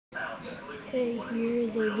Okay, here is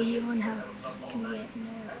a video on how you can get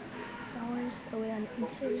more followers away on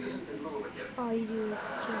Instagram. All you do is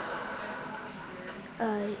just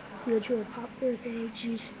go to a popular page,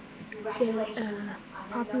 you get a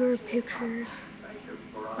popular picture,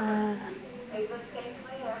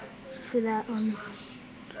 so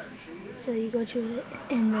you go to it,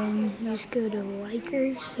 and then you just go to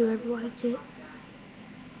likers, whoever likes it,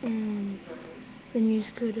 and then you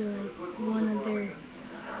just go to like one of their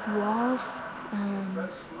walls.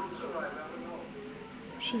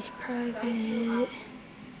 She's private.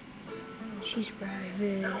 She's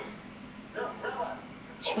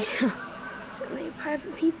so many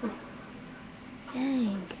private people.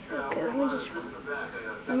 Dang. Okay, I'm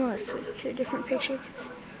gonna switch to a different picture because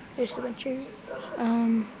there's a bunch of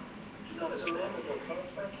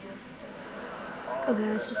okay,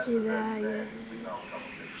 let's just do that, I guess.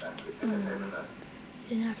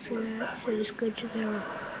 Then after that, so just go to the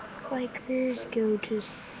likers, go to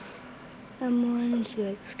someone, so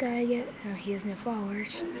like Sky get, he has no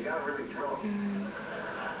followers. Man,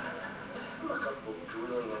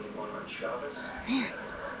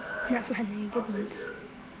 not finding any good ones.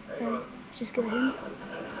 Okay, just go ahead,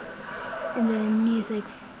 and then use like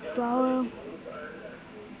follow.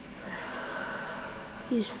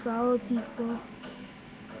 Use follow people.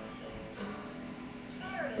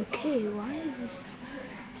 Okay, why is this?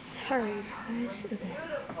 Sorry, guys. Okay.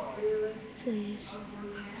 So you just.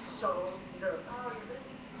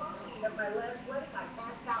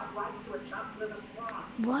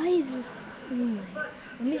 Why is this? Anyway,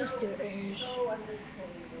 let me just do it right here.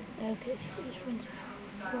 Okay, so just rinse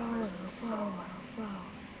follow.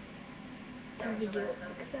 It's hard to do it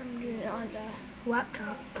because I'm doing it on the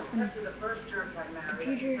laptop, on the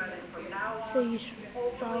computer. So you just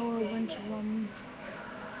follow a bunch of them.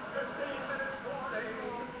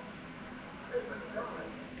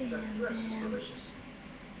 Bam.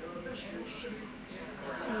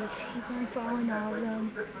 And just keep on following all of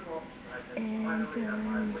them. And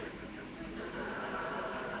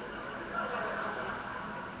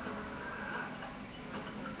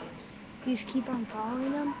you just keep on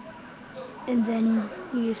following them. And then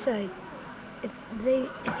you just like, if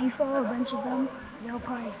you follow a bunch of them, they'll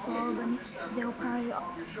probably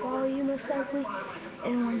follow you most likely.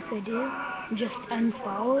 And once they do, just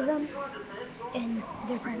unfollow them, and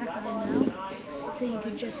they're probably not gonna know. So you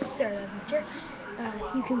could just start a picture.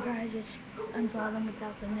 You can probably just unfollow them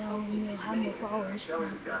without them knowing, and you'll have more followers. So,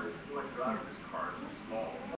 yeah.